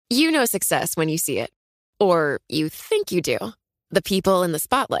You know success when you see it. Or you think you do. The people in the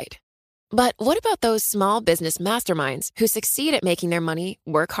spotlight. But what about those small business masterminds who succeed at making their money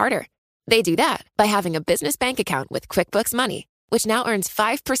work harder? They do that by having a business bank account with QuickBooks Money, which now earns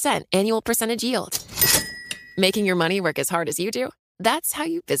 5% annual percentage yield. Making your money work as hard as you do? That's how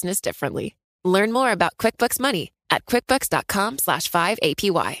you business differently. Learn more about QuickBooks Money at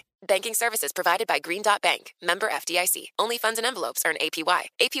quickbooks.com/5APY. Banking services provided by Green Dot Bank. Member FDIC. Only funds and envelopes earn APY.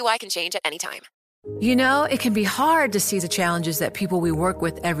 APY can change at any time. You know, it can be hard to see the challenges that people we work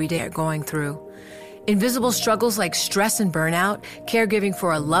with every day are going through. Invisible struggles like stress and burnout, caregiving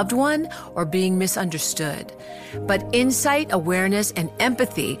for a loved one, or being misunderstood. But insight, awareness, and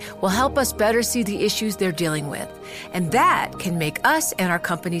empathy will help us better see the issues they're dealing with. And that can make us and our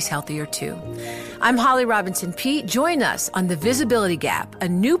companies healthier too. I'm Holly Robinson Peete. Join us on The Visibility Gap, a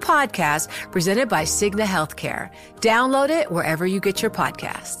new podcast presented by Cigna Healthcare. Download it wherever you get your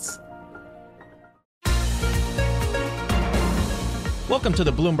podcasts. Welcome to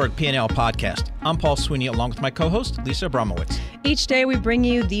the Bloomberg P&L podcast. I'm Paul Sweeney along with my co-host, Lisa Abramowitz. Each day we bring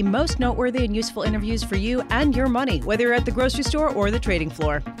you the most noteworthy and useful interviews for you and your money, whether you're at the grocery store or the trading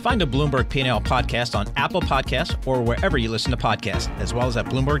floor. Find the Bloomberg P&L podcast on Apple Podcasts or wherever you listen to podcasts, as well as at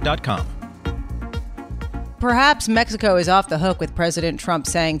Bloomberg.com. Perhaps Mexico is off the hook with President Trump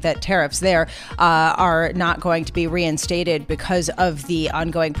saying that tariffs there are not going to be reinstated because of the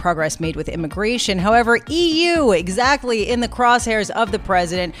ongoing progress made with immigration. However, EU exactly in the crosshairs of the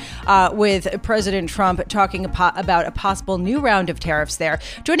president, with President Trump talking about a possible new round of tariffs there.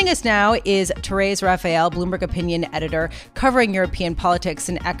 Joining us now is Therese Raphael, Bloomberg opinion editor covering European politics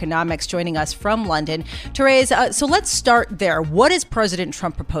and economics, joining us from London. Therese, so let's start there. What is President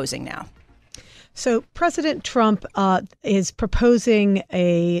Trump proposing now? So President Trump is proposing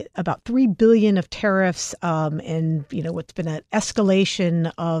about $3 billion of tariffs, and what's been an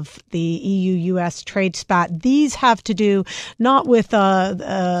escalation of the EU-U.S. trade spat. These have to do not with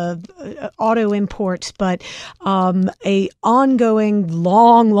auto imports, but a ongoing,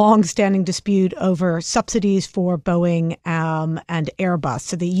 long-standing dispute over subsidies for Boeing and Airbus.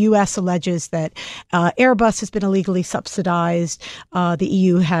 So the U.S. alleges that Airbus has been illegally subsidized. The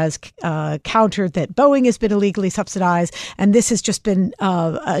EU has countered that Boeing has been illegally subsidized, and this has just been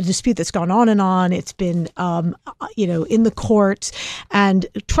a dispute that's gone on and on. It's been, in the courts, and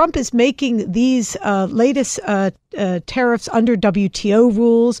Trump is making these latest tariffs under WTO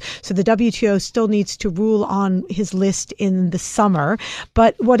rules. So the WTO still needs to rule on his list in the summer.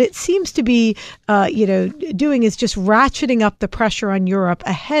 But what it seems to be, doing is just ratcheting up the pressure on Europe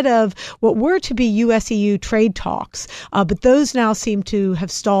ahead of what were to be U.S.-EU trade talks. But those now seem to have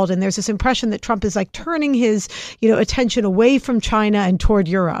stalled, and there's this impression that Trump is like turning his, attention away from China and toward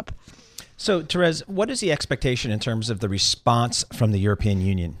Europe. So, Therese, what is the expectation in terms of the response from the European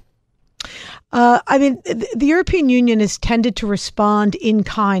Union? The European Union has tended to respond in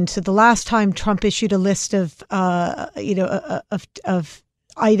kind. So the last time Trump issued a list of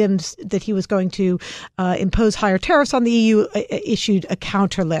items that he was going to impose higher tariffs on, the EU issued a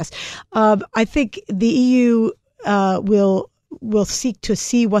counter list. I think the EU will seek to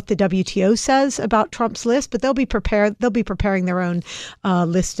see what the WTO says about Trump's list, but they'll be preparing their own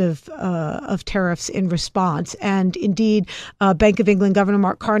list of tariffs in response. And indeed, Bank of England Governor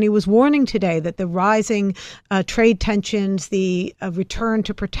Mark Carney was warning today that the rising trade tensions, the return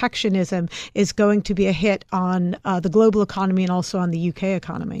to protectionism, is going to be a hit on the global economy and also on the UK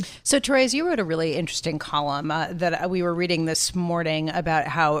economy. So, Therese, you wrote a really interesting column that we were reading this morning about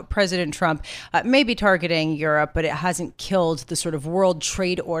how President Trump may be targeting Europe, but it hasn't killed the sort of world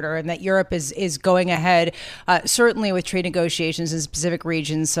trade order, and that Europe is going ahead, certainly with trade negotiations in specific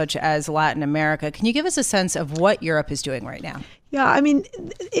regions such as Latin America. Can you give us a sense of what Europe is doing right now? Yeah,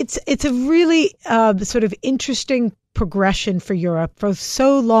 it's a really sort of interesting progression for Europe. For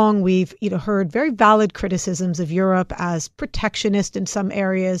so long, we've heard very valid criticisms of Europe as protectionist in some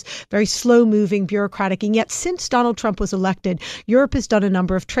areas, very slow-moving, bureaucratic. And yet, since Donald Trump was elected, Europe has done a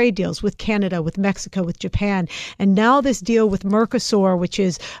number of trade deals with Canada, with Mexico, with Japan, and now this deal with Mercosur, which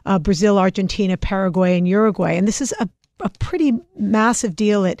is Brazil, Argentina, Paraguay, and Uruguay. And this is a pretty massive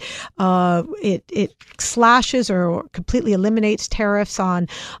deal. It slashes or completely eliminates tariffs on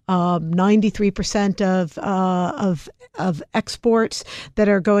 93% of exports that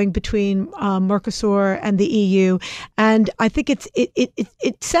are going between Mercosur and the EU. And I think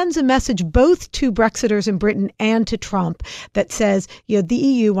it sends a message both to Brexiters in Britain and to Trump that says, the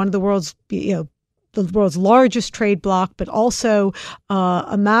EU, one of the world's largest trade bloc, but also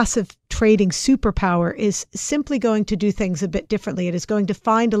a massive trading superpower, is simply going to do things a bit differently. It is going to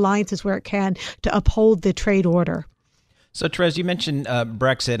find alliances where it can to uphold the trade order. So, Therese, you mentioned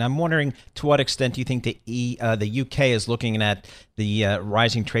Brexit. I'm wondering to what extent do you think the UK is looking at the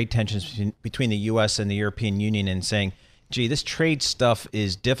rising trade tensions between the U.S. and the European Union and saying, gee, this trade stuff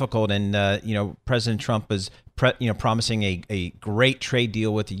is difficult. And, President Trump is promising a great trade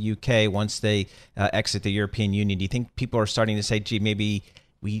deal with the UK once they exit the European Union. Do you think people are starting to say, gee, maybe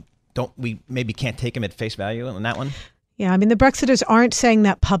we can't take him at face value on that one? Yeah, I mean, the Brexiters aren't saying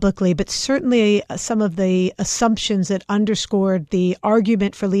that publicly, but certainly some of the assumptions that underscored the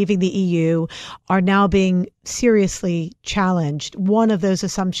argument for leaving the EU are now being seriously challenged. One of those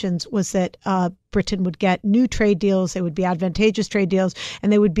assumptions was that Britain would get new trade deals, they would be advantageous trade deals,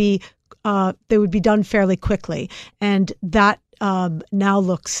 and they would be done fairly quickly. And that now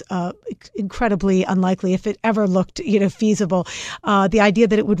looks incredibly unlikely, if it ever looked, feasible. The idea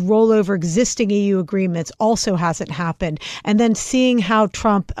that it would roll over existing EU agreements also hasn't happened. And then seeing how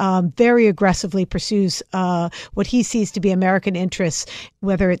Trump very aggressively pursues what he sees to be American interests,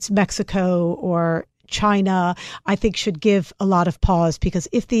 whether it's Mexico or China, I think should give a lot of pause, because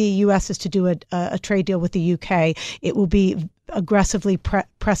if the U.S. is to do a trade deal with the U.K., it will be aggressively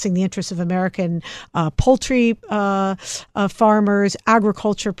pressing the interests of American poultry farmers,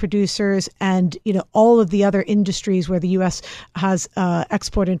 agriculture producers, and all of the other industries where the U.S. has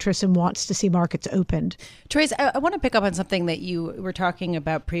export interests and wants to see markets opened. Therese, I want to pick up on something that you were talking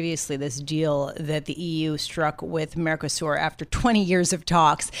about previously, this deal that the EU struck with Mercosur after 20 years of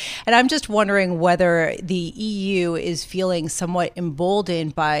talks. And I'm just wondering whether the EU is feeling somewhat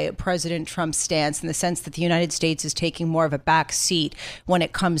emboldened by President Trump's stance, in the sense that the United States is taking more of a back seat when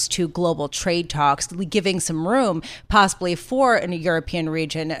it comes to global trade talks, giving some room possibly for a European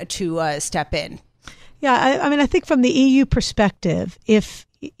region to step in. Yeah, I mean, I think from the EU perspective, if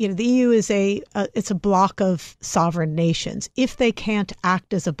the EU is it's a block of sovereign nations. If they can't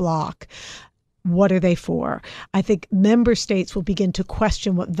act as a block, what are they for? I think member states will begin to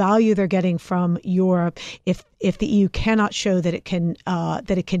question what value they're getting from Europe if the EU cannot show that it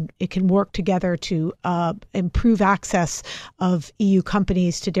can work together to improve access of EU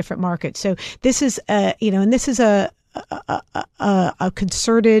companies to different markets. So this is a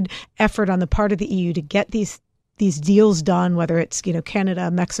concerted effort on the part of the EU to get these deals done, whether it's Canada,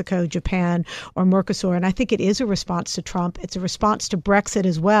 Mexico, Japan, or Mercosur. And I think it is a response to Trump. It's a response to Brexit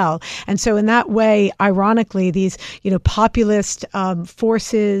as well. And so in that way, ironically, these populist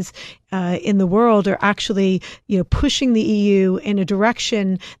forces in the world are actually pushing the EU in a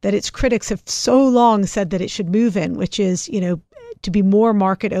direction that its critics have so long said that it should move in, which is to be more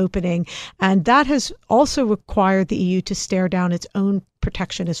market opening. And that has also required the EU to stare down its own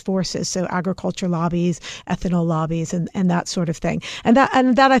protectionist forces, so agriculture lobbies, ethanol lobbies, and that sort of thing. And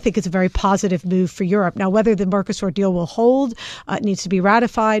that I think is a very positive move for Europe. Now, whether the Mercosur deal will hold, it needs to be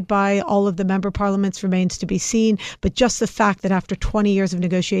ratified by all of the member parliaments, remains to be seen. But just the fact that after 20 years of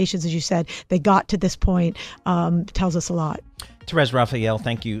negotiations, as you said, they got to this point tells us a lot. Therese Raphael,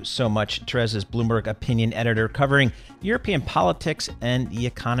 thank you so much. Therese is Bloomberg opinion editor covering European politics and the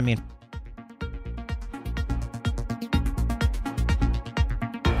economy.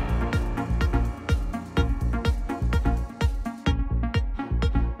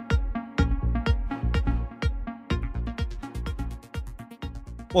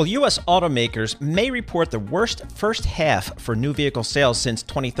 Well, U.S. automakers may report the worst first half for new vehicle sales since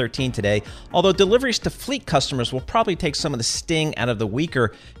 2013 today, although deliveries to fleet customers will probably take some of the sting out of the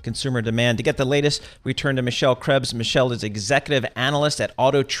weaker consumer demand. To get the latest, we turn to Michelle Krebs. Michelle is executive analyst at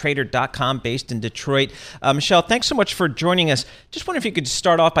Autotrader.com based in Detroit. Michelle, thanks so much for joining us. Just wonder if you could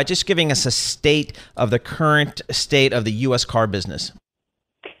start off by just giving us a state of the current state of the U.S. car business.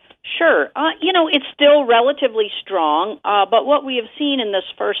 Sure. It's still relatively strong, but what we have seen in this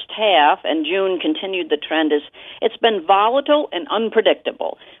first half, and June continued the trend, is it's been volatile and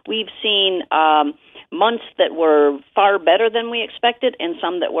unpredictable. We've seen months that were far better than we expected and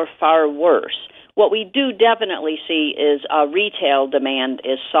some that were far worse. What we do definitely see is retail demand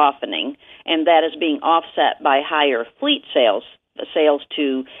is softening, and that is being offset by higher fleet sales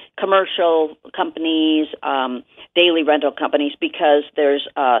to commercial companies, daily rental companies, because there's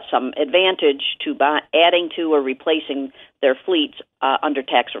some advantage to adding to or replacing their fleets under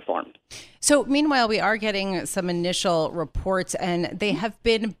tax reform. So meanwhile, we are getting some initial reports, and they have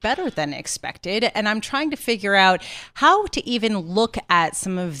been better than expected. And I'm trying to figure out how to even look at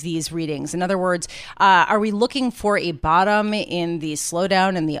some of these readings. In other words, are we looking for a bottom in the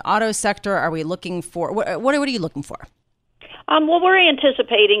slowdown in the auto sector? Are we looking for what are you looking for? Well, we're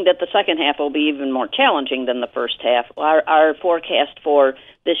anticipating that the second half will be even more challenging than the first half. Our forecast for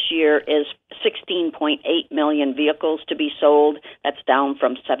this year is 16.8 million vehicles to be sold. That's down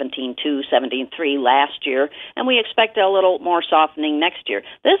from 17.2, 17.3 last year, and we expect a little more softening next year.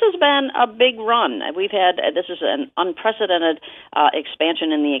 This has been a big run. This is an unprecedented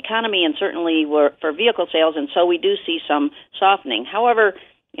expansion in the economy, and certainly for vehicle sales, and so we do see some softening. However,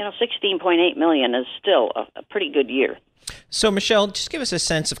 16.8 million is still a pretty good year. So, Michelle, just give us a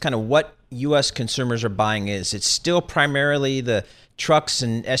sense of kind of what U.S. consumers are buying. Is it still primarily the trucks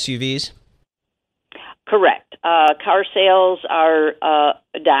and SUVs? Correct. Car sales are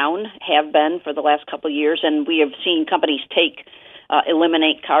down, have been for the last couple of years, and we have seen companies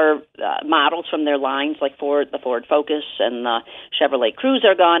eliminate car models from their lines, like the Ford Focus and the Chevrolet Cruze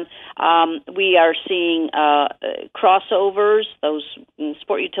are gone. We are seeing crossovers, those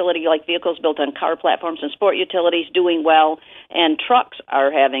sport utility-like vehicles built on car platforms and sport utilities doing well, and trucks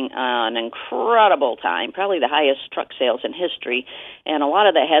are having an incredible time, probably the highest truck sales in history, and a lot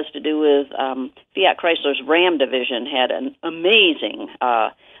of that has to do with Fiat Chrysler's Ram division had an amazing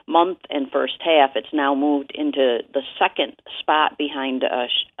month and first half. It's now moved into the second spot behind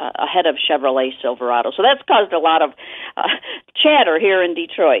ahead of Chevrolet Silverado. So that's caused a lot of chatter here in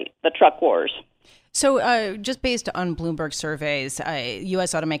Detroit, the truck wars. So just based on Bloomberg surveys,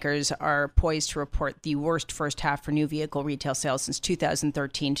 U.S. automakers are poised to report the worst first half for new vehicle retail sales since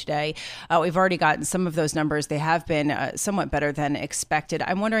 2013 today. We've already gotten some of those numbers. They have been somewhat better than expected.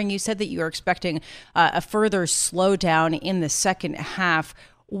 I'm wondering, you said that you are expecting a further slowdown in the second half.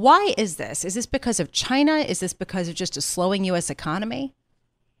 Why is this? Is this because of China? Is this because of just a slowing U.S. economy?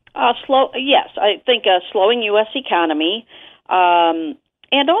 Yes, I think a slowing U.S. economy,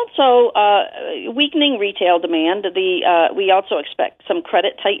 and also weakening retail demand. We also expect some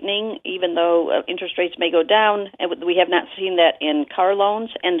credit tightening, even though interest rates may go down, and we have not seen that in car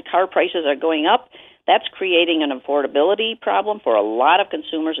loans, and car prices are going up. That's creating an affordability problem for a lot of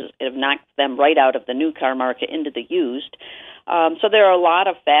consumers. It have knocked them right out of the new car market into the used. So there are a lot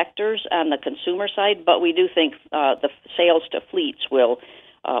of factors on the consumer side, but we do think the sales to fleets will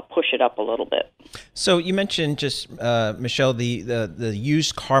push it up a little bit. So you mentioned just, Michelle, the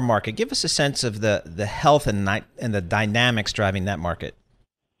used car market. Give us a sense of the health and the dynamics driving that market.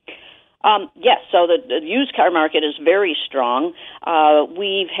 Yes, so the used car market is very strong.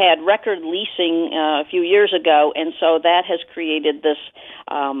 We've had record leasing a few years ago, and so that has created this,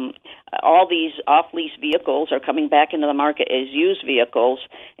 all these off-lease vehicles are coming back into the market as used vehicles,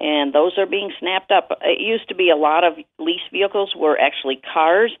 and those are being snapped up. It used to be a lot of lease vehicles were actually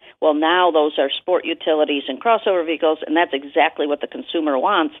cars. Well, now those are sport utilities and crossover vehicles, and that's exactly what the consumer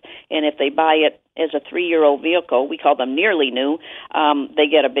wants, and if they buy it as a 3-year-old vehicle, we call them nearly new, they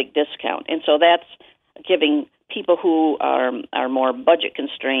get a big discount. And so that's giving people who are more budget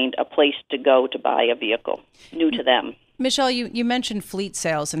constrained a place to go to buy a vehicle new to them. Michelle, you mentioned fleet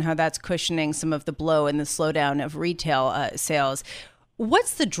sales and how that's cushioning some of the blow and the slowdown of retail sales.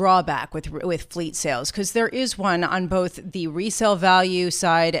 What's the drawback with fleet sales? Because there is one on both the resale value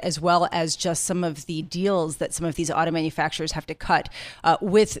side as well as just some of the deals that some of these auto manufacturers have to cut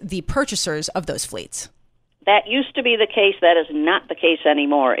with the purchasers of those fleets. That used to be the case. That is not the case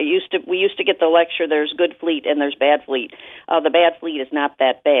anymore. We used to get the lecture, there's good fleet and there's bad fleet. The bad fleet is not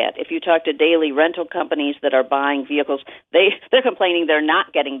that bad. If you talk to daily rental companies that are buying vehicles, they're complaining they're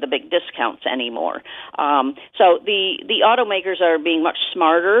not getting the big discounts anymore. So the automakers are being much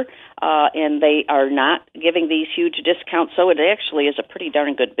smarter, and they are not giving these huge discounts. So it actually is a pretty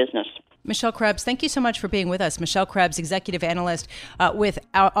darn good business. Michelle Krebs, thank you so much for being with us. Michelle Krebs, executive analyst with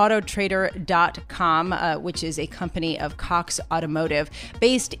Autotrader.com, which is a company of Cox Automotive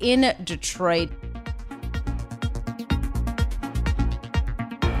based in Detroit.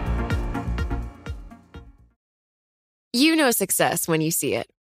 You know success when you see it.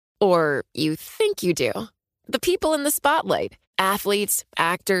 Or you think you do. The people in the spotlight, athletes,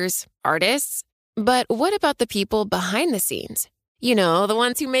 actors, artists. But what about the people behind the scenes? You know, the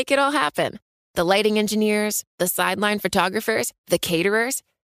ones who make it all happen. The lighting engineers, the sideline photographers, the caterers.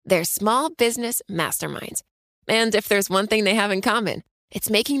 They're small business masterminds. And if there's one thing they have in common,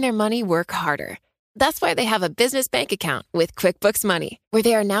 it's making their money work harder. That's why they have a business bank account with QuickBooks Money, where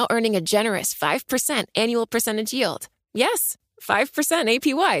they are now earning a generous 5% annual percentage yield. Yes, 5%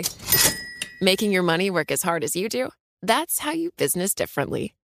 APY. Making your money work as hard as you do? That's how you business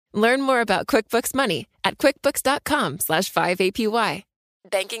differently. Learn more about QuickBooks Money at quickbooks.com/5APY.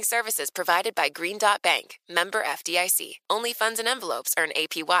 Banking services provided by Green Dot Bank, member FDIC. Only funds and envelopes earn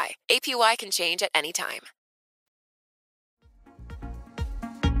APY. APY can change at any time.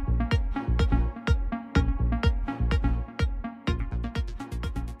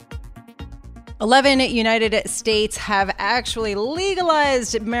 11 United States have actually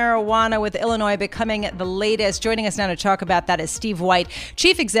legalized marijuana, with Illinois becoming the latest. Joining us now to talk about that is Steve White,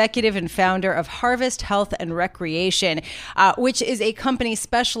 Chief Executive and founder of Harvest Health and Recreation, which is a company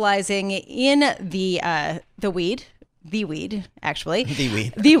specializing in the weed. The weed.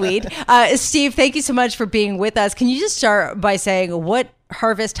 Steve, thank you so much for being with us. Can you just start by saying what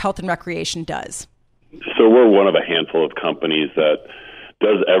Harvest Health and Recreation does? So we're one of a handful of companies that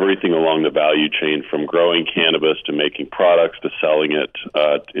does everything along the value chain, from growing cannabis to making products to selling it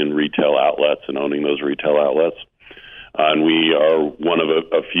in retail outlets and owning those retail outlets. And we are one of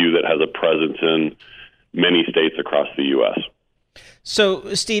a few that has a presence in many states across the U.S.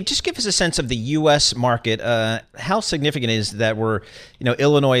 So, Steve, just give us a sense of the U.S. market. How significant is that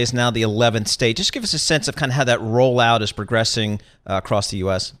Illinois is now the 11th state? Just give us a sense of kind of how that rollout is progressing across the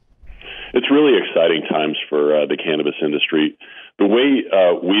U.S. It's really exciting times for the cannabis industry. The way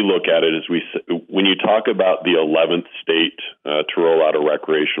we look at it is when you talk about the 11th state to roll out a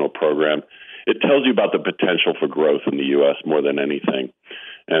recreational program, it tells you about the potential for growth in the U.S. more than anything,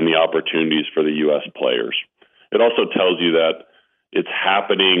 and the opportunities for the U.S. players. It also tells you that it's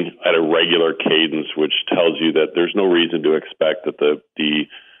happening at a regular cadence, which tells you that there's no reason to expect that the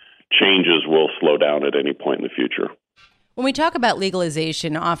changes will slow down at any point in the future. When we talk about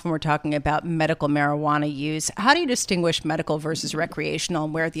legalization, often we're talking about medical marijuana use. How do you distinguish medical versus recreational,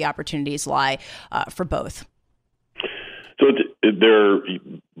 and where the opportunities lie for both? So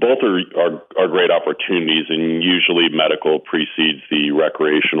both are great opportunities, and usually medical precedes the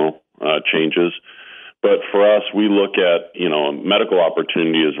recreational changes. But for us, we look at, a medical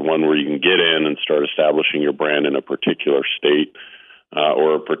opportunity as one where you can get in and start establishing your brand in a particular state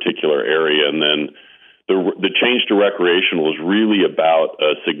or a particular area. And then the change to recreational is really about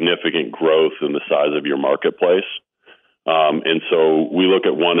a significant growth in the size of your marketplace. And so we look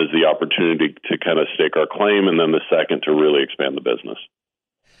at one as the opportunity to kind of stake our claim, and then the second to really expand the business.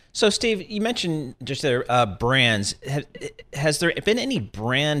 So, Steve, you mentioned just there brands. Has there been any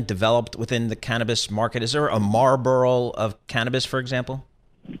brand developed within the cannabis market? Is there a Marlboro of cannabis, for example?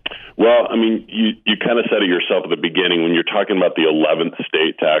 Well, I mean, you kind of said it yourself at the beginning. When you're talking about the 11th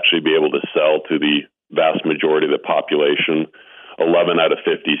state to actually be able to sell to the vast majority of the population, 11 out of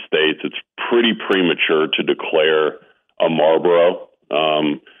 50 states, it's pretty premature to declare a Marlboro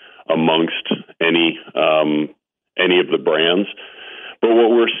amongst any of the brands. But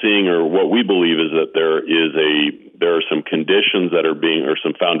what we're seeing, or what we believe, is that there are some conditions that are or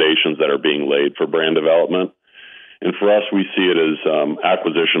some foundations that are being laid for brand development. And for us, we see it as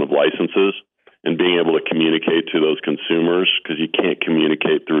acquisition of licenses and being able to communicate to those consumers, because you can't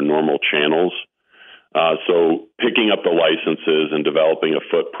communicate through normal channels. So picking up the licenses and developing a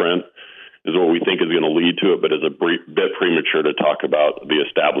footprint is what we think is going to lead to it, but is a bit premature to talk about the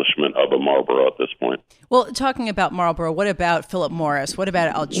establishment of a Marlboro at this point. Well, talking about Marlboro, what about Philip Morris? What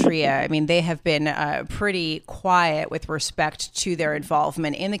about Altria? I mean, they have been pretty quiet with respect to their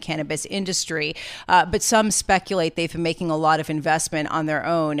involvement in the cannabis industry, but some speculate they've been making a lot of investment on their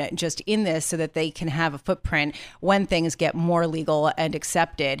own just in this so that they can have a footprint when things get more legal and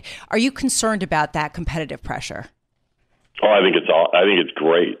accepted. Are you concerned about that competitive pressure? Oh, I think it's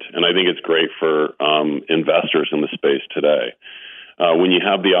great, and I think it's great for investors in the space today. When you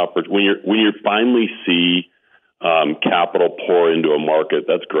have when you finally see capital pour into a market,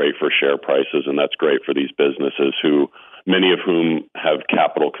 that's great for share prices, and that's great for these businesses, many of whom have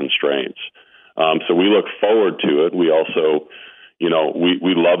capital constraints. So we look forward to it. We also,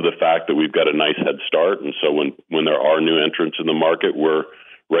 we love the fact that we've got a nice head start, and so when there are new entrants in the market, we're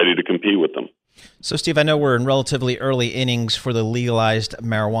ready to compete with them. So, Steve, I know we're in relatively early innings for the legalized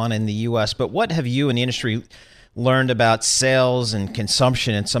marijuana in the U.S., but what have you in the industry learned about sales and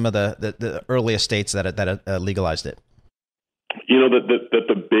consumption in some of the earliest states that legalized it?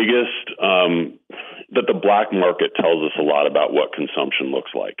 That the black market tells us a lot about what consumption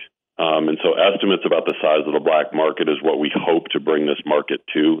looks like. And so estimates about the size of the black market is what we hope to bring this market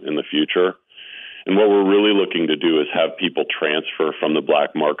to in the future. And what we're really looking to do is have people transfer from the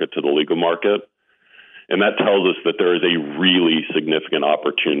black market to the legal market. And that tells us that there is a really significant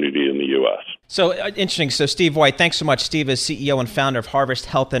opportunity in the U.S. So interesting. So Steve White, thanks so much. Steve is CEO and founder of Harvest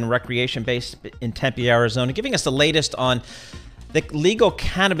Health and Recreation based in Tempe, Arizona, giving us the latest on the legal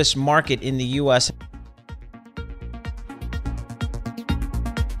cannabis market in the U.S.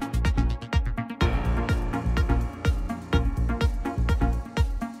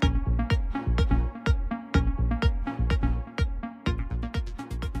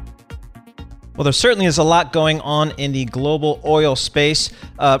 Well, there certainly is a lot going on in the global oil space.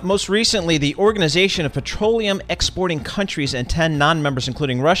 Most recently, the Organization of Petroleum Exporting Countries and 10 non-members,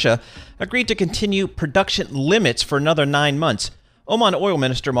 including Russia, agreed to continue production limits for another 9 months. Oman Oil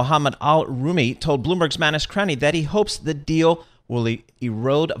Minister Mohammed Al-Rumi told Bloomberg's Manis Krani that he hopes the deal will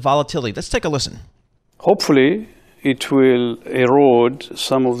erode volatility. Let's take a listen. Hopefully, it will erode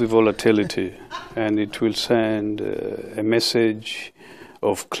some of the volatility and it will send a message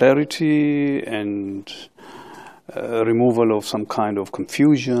of clarity and removal of some kind of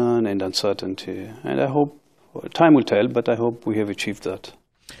confusion and uncertainty. And I hope, time will tell, but I hope we have achieved that.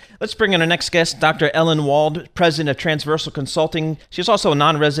 Let's bring in our next guest, Dr. Ellen Wald, president of Transversal Consulting. She's also a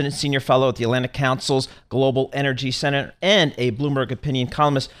non-resident senior fellow at the Atlantic Council's Global Energy Center and a Bloomberg opinion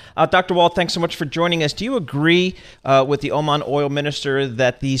columnist. Dr. Wald, thanks so much for joining us. Do you agree with the Oman oil minister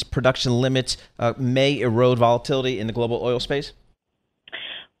that these production limits may erode volatility in the global oil space?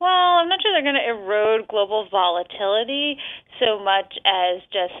 Well, I'm not sure they're going to erode global volatility so much as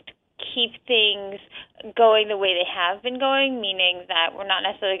just keep things going the way they have been going, meaning that we're not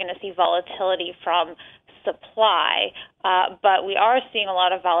necessarily going to see volatility from supply, but we are seeing a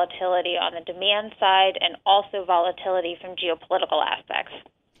lot of volatility on the demand side and also volatility from geopolitical aspects.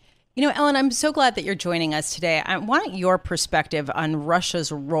 You know, Ellen, I'm so glad that you're joining us today. I want your perspective on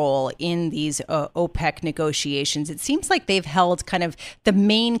Russia's role in these OPEC negotiations. It seems like they've held kind of the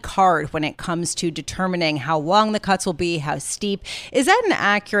main card when it comes to determining how long the cuts will be, how steep. Is that an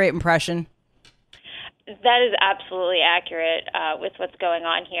accurate impression? That is absolutely accurate with what's going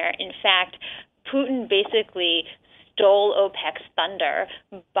on here. In fact, Putin basically stole OPEC's thunder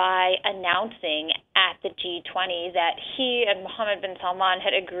by announcing at the G20 that he and Mohammed bin Salman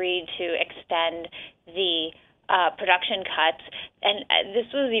had agreed to extend the production cuts. And this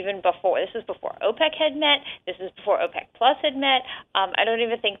was before OPEC had met. This is before OPEC Plus had met. I don't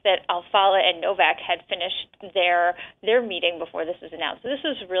even think that Al-Faleh and Novak had finished their meeting before this was announced. So this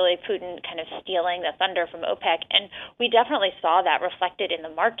was really Putin kind of stealing the thunder from OPEC. And we definitely saw that reflected in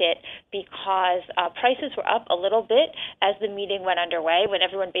the market because prices were up a little bit as the meeting went underway when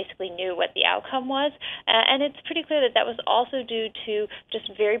everyone basically knew what the outcome was. And it's pretty clear that that was also due to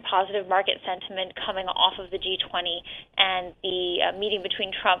just very positive market sentiment coming off of the G20 and the meeting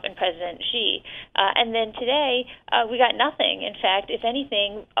between Trump and President Xi. And then today, we got nothing. In fact, if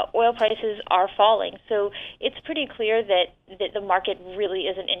anything, oil prices are falling. So it's pretty clear that the market really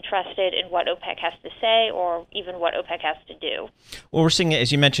isn't interested in what OPEC has to say or even what OPEC has to do. Well, we're seeing,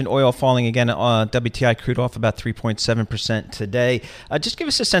 as you mentioned, oil falling again. WTI crude off about 3.7% today. Just give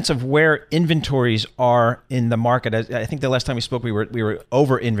us a sense of where inventories are in the market. I think the last time we spoke, we were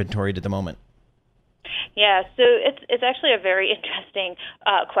over-inventoried at the moment. Yeah, so it's actually a very interesting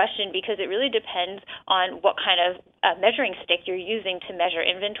question because it really depends on what kind of measuring stick you're using to measure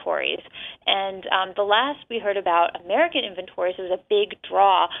inventories. And the last we heard about American inventories, it was a big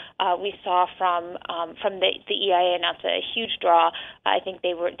draw we saw from the EIA announced a huge draw. I think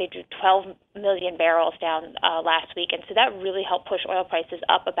they drew 12 million barrels down last week, and so that really helped push oil prices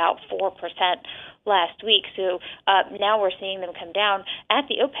up about 4% last week. So now we're seeing them come down. At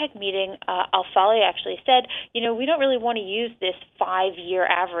the OPEC meeting, Al-Faleh actually said, we don't really want to use this 5-year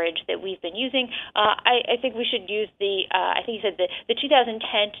average that we've been using. I think we should use I think he said the 2010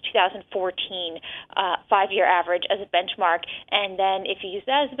 to 2014 5-year average as a benchmark. And then if you use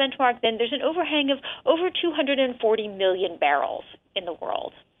that as a benchmark, then there's an overhang of over 240 million barrels in the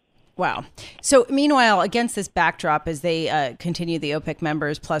world. Wow. So meanwhile, against this backdrop, as they continue, the OPEC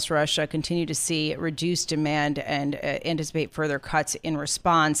members plus Russia continue to see reduced demand and anticipate further cuts in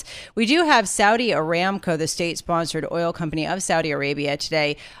response. We do have Saudi Aramco, the state-sponsored oil company of Saudi Arabia,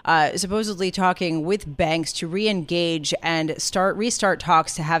 today supposedly talking with banks to re-engage and restart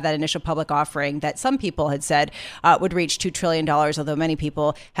talks to have that initial public offering that some people had said would reach $2 trillion, although many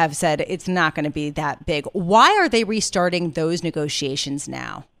people have said it's not going to be that big. Why are they restarting those negotiations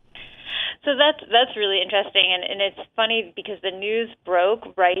now? So that's really interesting, and it's funny because the news broke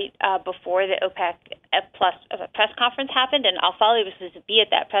right before the OPEC Plus press conference happened, and Al-Faleh was supposed to be at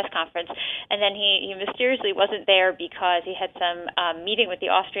that press conference, and then he mysteriously wasn't there because he had some meeting with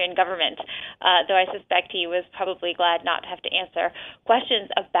the Austrian government, though I suspect he was probably glad not to have to answer questions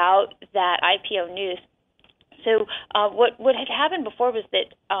about that IPO news. So what had happened before was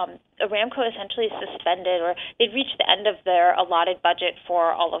that Aramco essentially suspended, or they'd reached the end of their allotted budget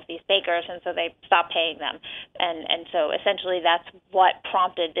for all of these bankers, and so they stopped paying them. And so essentially that's what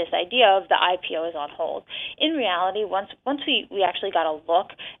prompted this idea of the IPO is on hold. In reality, once we actually got a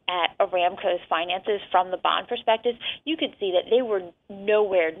look at Aramco's finances from the bond perspective, you could see that they were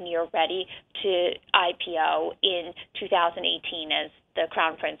nowhere near ready to IPO in 2018 as the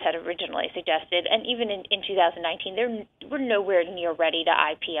Crown Prince had originally suggested. And even in 2019, they were nowhere near ready to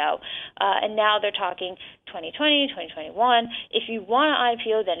IPO. And now they're talking 2020, 2021. If you want to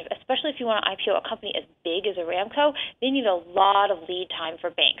IPO, then especially if you want to IPO a company as big as Aramco, they need a lot of lead time for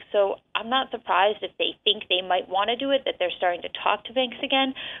banks. So I'm not surprised if they think they might want to do it, that they're starting to talk to banks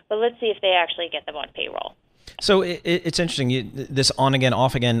again. But let's see if they actually get them on payroll. So it's interesting, this on-again,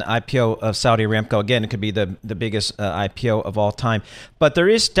 off-again IPO of Saudi Aramco. Again, it could be the biggest IPO of all time. But there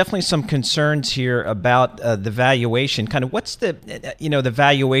is definitely some concerns here about the valuation. Kind of what's the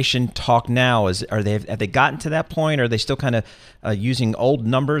valuation talk now? Have they gotten to that point? Or are they still kind of using old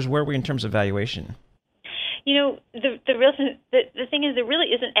numbers? Where are we in terms of valuation? The thing is,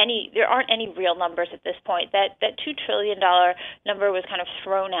 there aren't any real numbers at this point. That $2 trillion number was kind of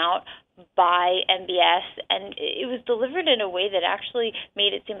thrown out by MBS, and it was delivered in a way that actually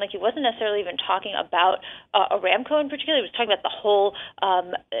made it seem like he wasn't necessarily even talking about Aramco in particular. He was talking about the whole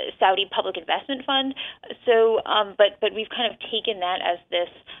Saudi Public Investment Fund. So, but we've kind of taken that as this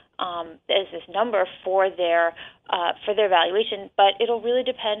number for their valuation, but it'll really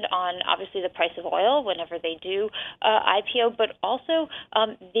depend on obviously the price of oil whenever they do IPO, but also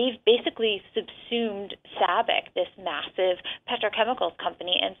they've basically subsumed SABIC, this massive petrochemicals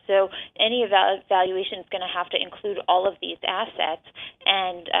company, and so any valuation is going to have to include all of these assets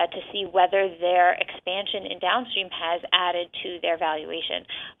and to see whether their expansion in downstream has added to their valuation.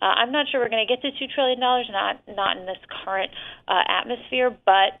 I'm not sure we're going to get to $2 trillion, not in this current atmosphere,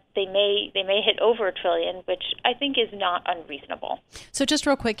 but they may hit over $1 trillion, which I think is not unreasonable. So just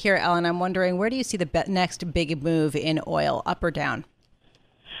real quick here, Ellen, I'm wondering, where do you see the next big move in oil, up or down?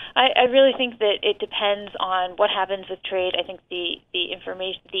 I really think that it depends on what happens with trade. I think the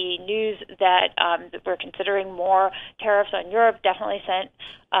information, the news that we're considering more tariffs on Europe definitely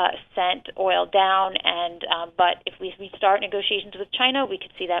sent oil down. And but if we start negotiations with China, we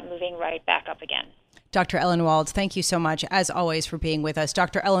could see that moving right back up again. Dr. Ellen Wald, thank you so much, as always, for being with us.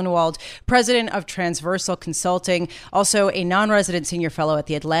 Dr. Ellen Wald, president of Transversal Consulting, also a non-resident senior fellow at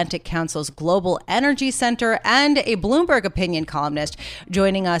the Atlantic Council's Global Energy Center, and a Bloomberg opinion columnist,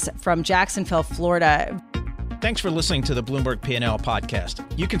 joining us from Jacksonville, Florida. Thanks for listening to the Bloomberg P&L podcast.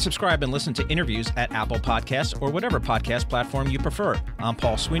 You can subscribe and listen to interviews at Apple Podcasts or whatever podcast platform you prefer. I'm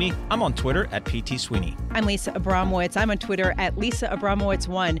Paul Sweeney. I'm on Twitter at PT Sweeney. I'm Lisa Abramowitz. I'm on Twitter at Lisa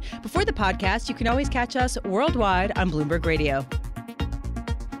Abramowitz1. Before the podcast, you can always catch us worldwide on Bloomberg Radio.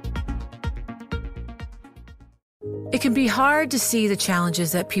 It can be hard to see the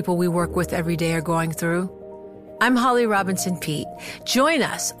challenges that people we work with every day are going through. I'm Holly Robinson Peete. Join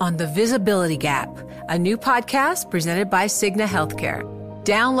us on The Visibility Gap, a new podcast presented by Cigna Healthcare.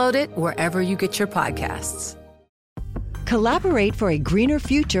 Download it wherever you get your podcasts. Collaborate for a greener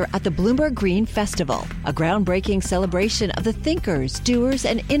future at the Bloomberg Green Festival, a groundbreaking celebration of the thinkers, doers,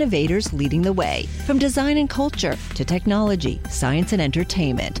 and innovators leading the way. From design and culture to technology, science, and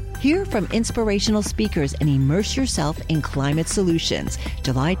entertainment. Hear from inspirational speakers and immerse yourself in climate solutions.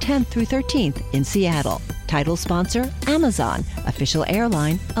 July 10th through 13th in Seattle. Title sponsor, Amazon. Official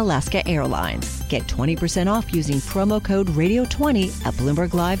airline, Alaska Airlines. Get 20% off using promo code radio20 at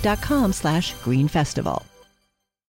BloombergLive.com/Green Festival.